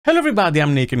Hello everybody,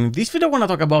 I'm Nick, and in this video I want to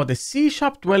talk about a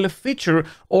C#12 feature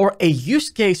or a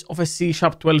use case of a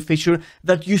C#12 feature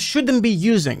that you shouldn't be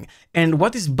using. And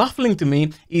what is baffling to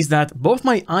me is that both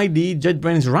my IDE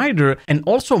JetBrains writer and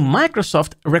also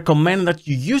Microsoft recommend that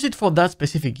you use it for that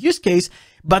specific use case,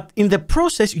 but in the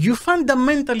process you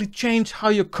fundamentally change how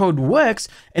your code works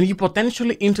and you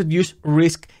potentially introduce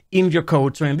risk in your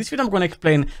code. So in this video I'm going to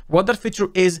explain what that feature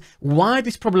is, why it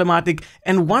is problematic,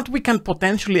 and what we can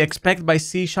potentially expect by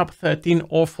C#13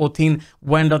 or 14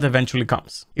 when that eventually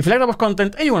comes. If you like that type of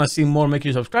content and you want to see more, make sure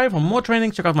you subscribe. For more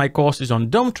training, check out my courses on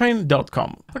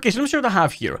dometrain.com. Okay, so let me show you what I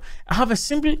have here. I have a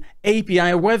simple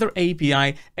API, weather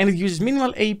API, and it uses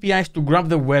minimal APIs to grab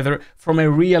the weather from a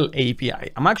real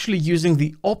API. I'm actually using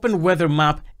the Open Weather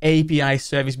Map API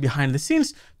service behind the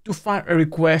scenes to fire a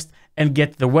request and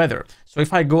get the weather. So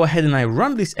if I go ahead and I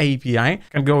run this API, I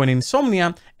can go in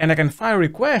Insomnia and I can fire a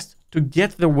request to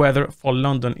get the weather for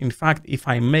London. In fact, if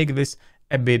I make this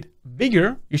a bit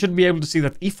bigger, you should be able to see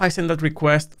that if I send that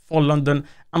request for London,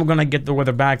 I'm gonna get the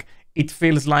weather back. It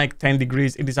feels like 10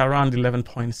 degrees, it is around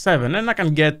 11.7, and I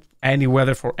can get any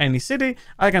weather for any city.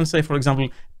 I can say, for example,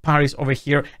 Paris over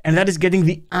here, and that is getting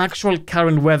the actual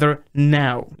current weather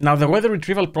now. Now, the weather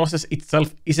retrieval process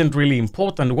itself isn't really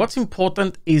important. What's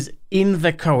important is in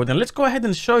the code. And let's go ahead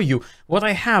and show you what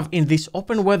I have in this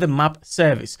Open Weather Map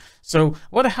service. So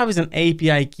what I have is an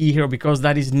API key here because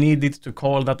that is needed to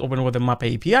call that Open Weather Map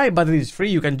API, but it is free.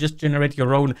 You can just generate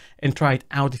your own and try it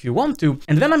out if you want to.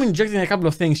 And then I'm injecting a couple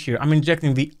of things here. I'm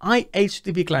injecting the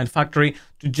iHTTP client factory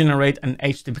to generate an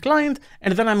HTTP client,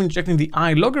 and then I'm injecting the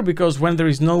iLogger because when there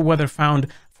is no weather found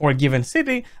for a given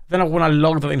city, then I want to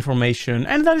log that information,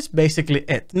 and that is basically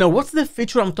it. Now, what's the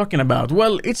feature I'm talking about?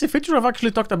 Well, it's a feature I've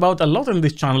actually talked about a lot in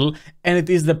this channel, and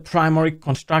it is the primary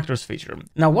constructors feature.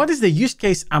 Now, what is the use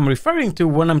case I'm referring to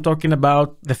when I'm talking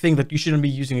about the thing that you shouldn't be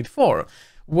using it for?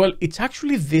 Well, it's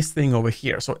actually this thing over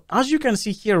here. So as you can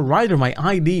see here, Rider, my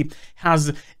IDE,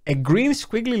 has a green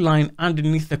squiggly line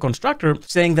underneath the constructor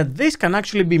saying that this can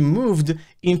actually be moved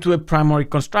into a primary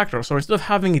constructor. So instead of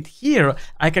having it here,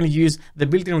 I can use the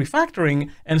built-in refactoring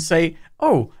and say,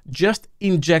 oh, just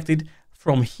inject it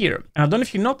from here. And I don't know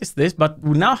if you noticed this, but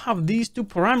we now have these two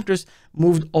parameters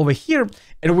moved over here,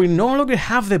 and we no longer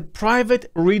have the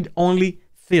private read-only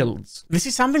fields. This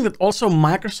is something that also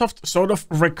Microsoft sort of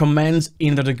recommends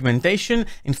in the documentation.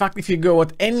 In fact, if you go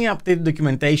at any updated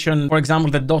documentation, for example,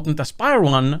 the .NET Aspire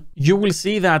one, you will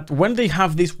see that when they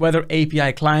have this weather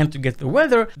API client to get the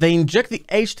weather, they inject the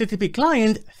HTTP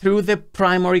client through the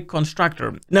primary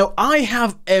constructor. Now, I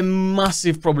have a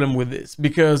massive problem with this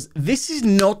because this is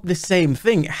not the same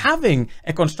thing. Having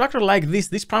a constructor like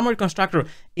this primary constructor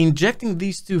injecting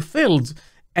these two fields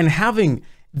and having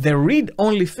the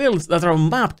read-only fields that are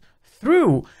mapped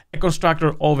through a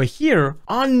constructor over here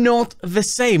are not the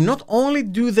same. Not only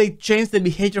do they change the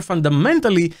behavior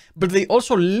fundamentally, but they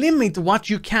also limit what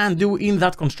you can do in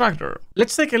that constructor.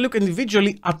 Let's take a look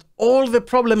individually at all the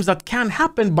problems that can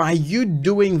happen by you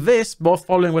doing this, both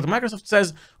following what Microsoft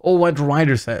says or what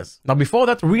Rider says. Now, before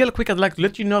that, real quick, I'd like to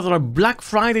let you know that our Black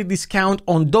Friday discount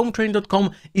on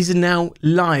dometrain.com is now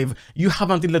live. You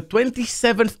have until the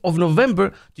 27th of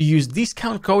November to use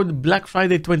discount code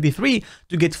BLACKFRIDAY23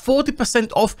 to get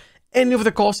 40% off any of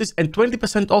the courses and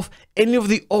 20% off any of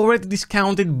the already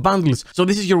discounted bundles. So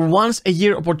this is your once a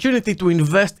year opportunity to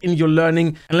invest in your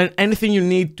learning and learn anything you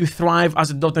need to thrive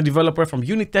as a .NET developer, from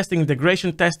unit testing,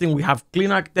 integration testing. We have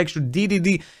clean architecture,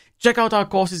 DDD. Check out our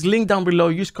courses, link down below,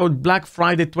 use code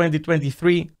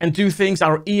BLACKFRIDAY2023. And two things,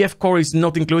 our EF core is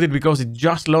not included because it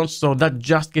just launched, so that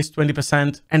just gets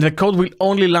 20%. And the code will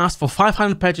only last for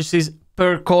 500 purchases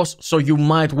per course, so you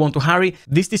might want to hurry.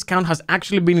 This discount has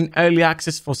actually been in early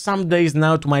access for some days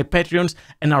now to my Patreons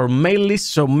and our mail list,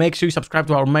 so make sure you subscribe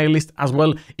to our mail list as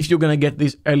well if you're gonna get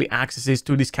these early accesses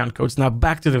to discount codes. Now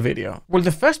back to the video. Well,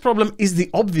 the first problem is the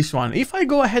obvious one. If I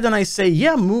go ahead and I say,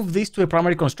 yeah, move this to a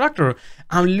primary constructor,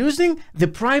 I'm losing the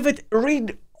private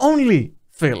read-only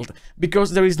field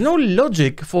because there is no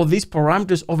logic for these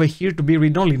parameters over here to be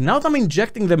read-only. Now that I'm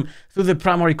injecting them through the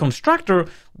primary constructor,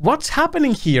 what's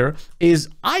happening here is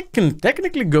I can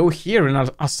technically go here and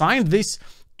assign this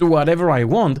to whatever I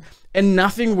want, and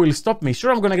nothing will stop me.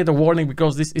 Sure, I'm gonna get a warning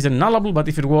because this is a nullable, but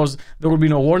if it was, there will be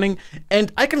no warning.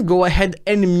 And I can go ahead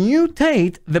and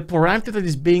mutate the parameter that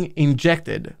is being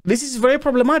injected. This is very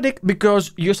problematic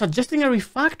because you're suggesting a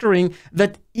refactoring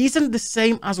that isn't the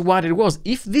same as what it was.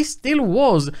 If this still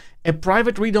was a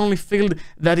private read-only field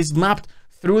that is mapped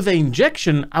through the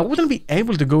injection, I wouldn't be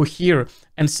able to go here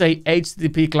and say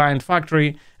HTTP client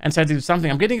factory and set it to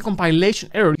something. I'm getting a compilation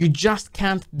error. You just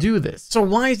can't do this. So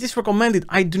why is this recommended?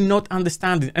 I do not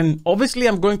understand it. And obviously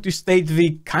I'm going to state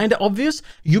the kind of obvious.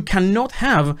 You cannot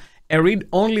have a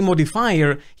read-only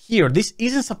modifier here. This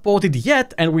isn't supported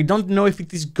yet, and we don't know if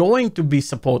it is going to be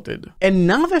supported.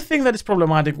 Another thing that is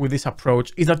problematic with this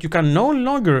approach is that you can no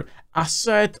longer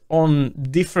assert on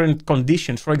different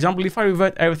conditions. For example, if I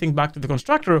revert everything back to the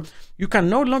constructor, you can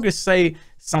no longer say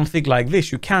something like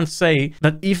this. You can't say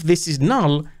that if this is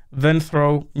null, then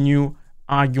throw new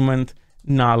argument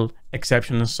null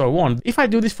exception and so on. If I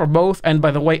do this for both, and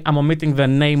by the way, I'm omitting the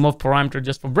name of parameter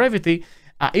just for brevity,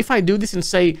 if I do this and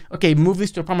say, okay, move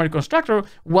this to a primary constructor,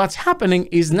 what's happening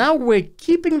is now we're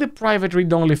keeping the private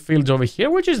read-only fields over here,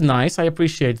 which is nice, I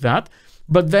appreciate that.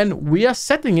 But then we are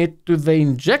setting it to the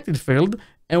injected field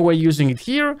and we're using it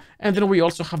here. And then we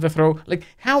also have the throw. Like,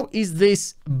 how is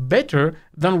this better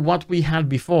than what we had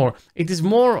before? It is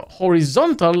more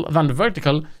horizontal than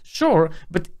vertical, sure,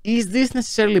 but is this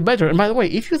necessarily better? And by the way,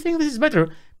 if you think this is better,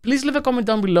 please leave a comment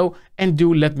down below and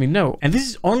do let me know. And this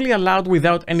is only allowed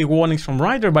without any warnings from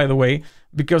writer, by the way,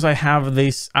 because I have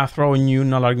this throw a new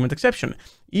null argument exception.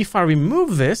 If I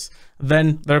remove this,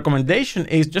 then the recommendation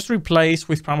is just replace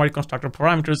with primary constructor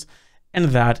parameters, and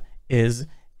that is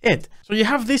it. So you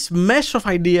have this mesh of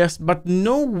ideas, but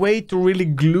no way to really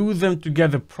glue them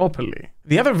together properly.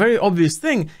 The other very obvious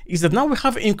thing is that now we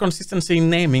have inconsistency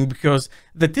in naming, because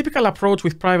the typical approach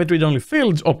with private read-only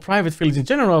fields or private fields in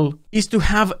general is to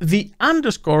have the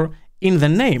underscore in the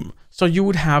name. So you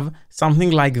would have something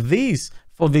like this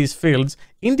for these fields,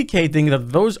 indicating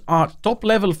that those are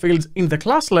top-level fields in the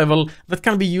class level that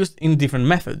can be used in different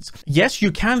methods. Yes,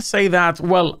 you can say that,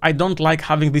 well, I don't like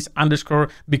having this underscore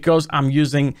because I'm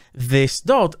using this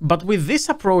dot, but with this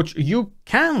approach, you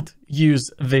can't use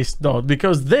this dot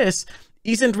because this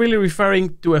isn't really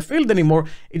referring to a field anymore.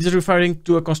 It is referring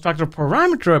to a constructor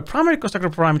parameter, a primary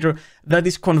constructor parameter that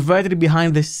is converted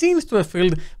behind the scenes to a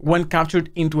field when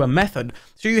captured into a method.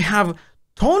 So you have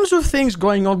tons of things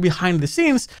going on behind the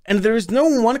scenes, and there is no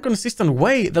one consistent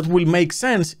way that will make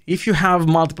sense if you have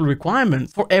multiple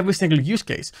requirements for every single use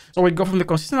case. So we go from the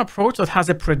consistent approach that has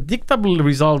a predictable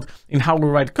result in how we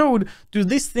write code to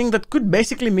this thing that could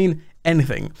basically mean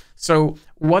anything. So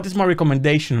what is my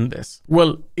recommendation on this?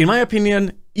 Well, in my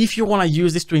opinion, if you want to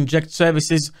use this to inject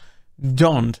services,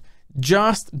 don't.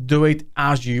 Just do it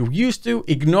as you used to.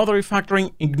 Ignore the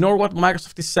refactoring, ignore what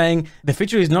Microsoft is saying. The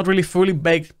feature is not really fully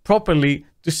baked properly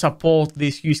to support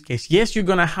this use case. Yes, you're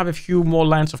gonna have a few more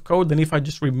lines of code than if I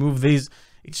just remove these.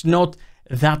 It's not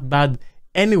that bad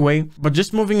anyway, but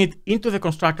just moving it into the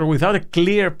constructor without a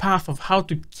clear path of how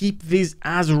to keep these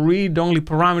as read-only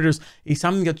parameters is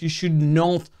something that you should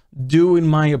not do, in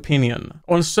my opinion.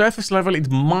 On surface level, it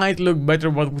might look better,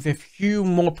 but with a few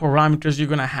more parameters, you're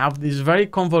gonna have this very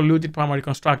convoluted primary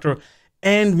constructor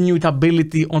and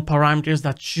mutability on parameters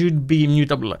that should be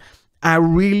immutable. I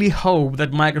really hope that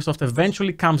Microsoft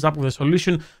eventually comes up with a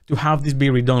solution to have this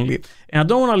be read-only. And I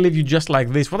don't want to leave you just like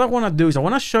this. What I want to do is I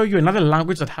want to show you another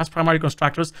language that has primary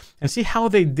constructors and see how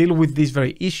they deal with this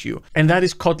very issue. And that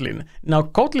is Kotlin. Now,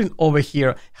 Kotlin over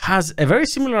here has a very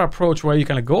similar approach where you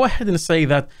can go ahead and say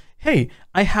that, hey,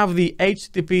 I have the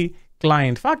HTTP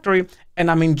client factory and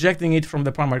I'm injecting it from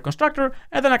the primary constructor,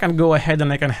 and then I can go ahead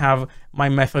and I can have my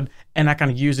method and I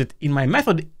can use it in my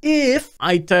method if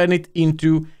I turn it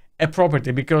into a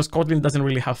property, because Kotlin doesn't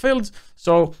really have fields.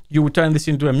 So you would turn this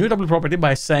into a mutable property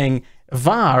by saying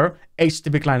var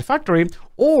HTTP client factory,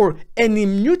 or an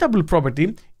immutable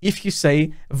property if you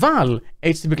say val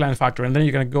HTTP client factory, and then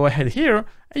you're going to go ahead here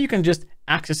and you can just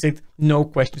access it, no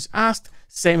questions asked.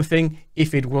 Same thing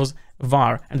if it was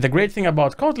var. And the great thing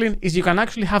about Kotlin is you can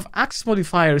actually have access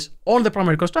modifiers on the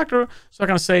primary constructor. So I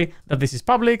can say that this is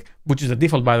public, which is the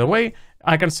default, by the way.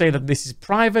 I can say that this is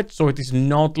private, so it is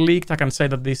not leaked. I can say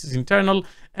that this is internal,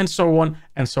 and so on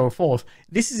and so forth.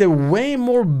 This is a way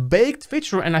more baked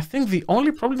feature, and I think the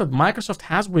only problem that Microsoft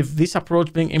has with this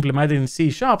approach being implemented in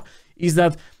C# is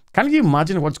that, can you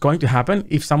imagine what's going to happen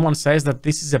if someone says that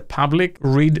this is a public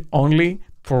read-only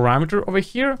parameter over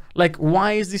here? Like,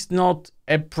 why is this not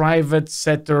a private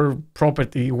setter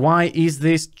property? Why is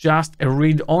this just a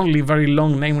read-only very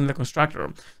long name in the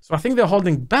constructor? So I think they're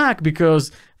holding back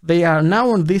because they are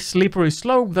now on this slippery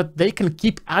slope that they can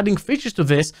keep adding features to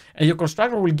this, and your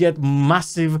constructor will get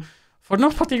massive for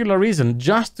no particular reason,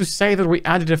 just to say that we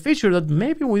added a feature that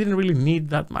maybe we didn't really need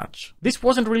that much. This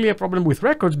wasn't really a problem with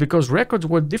records because records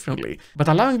work differently, but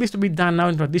allowing this to be done now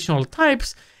in traditional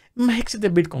types, makes it a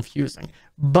bit confusing.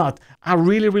 But I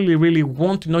really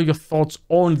want to know your thoughts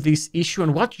on this issue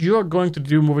and what you're going to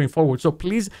do moving forward. So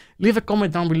please leave a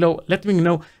comment down below. Let me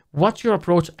know what's your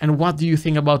approach and what do you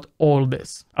think about all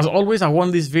this. As always, I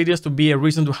want these videos to be a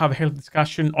reason to have a healthy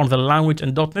discussion on the language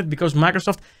and .NET, because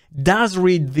Microsoft does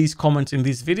read these comments in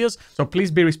these videos. So please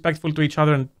be respectful to each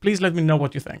other and please let me know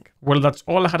what you think. Well, that's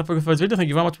all I had for you for this video. Thank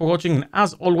you very much for watching, and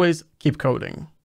as always, keep coding.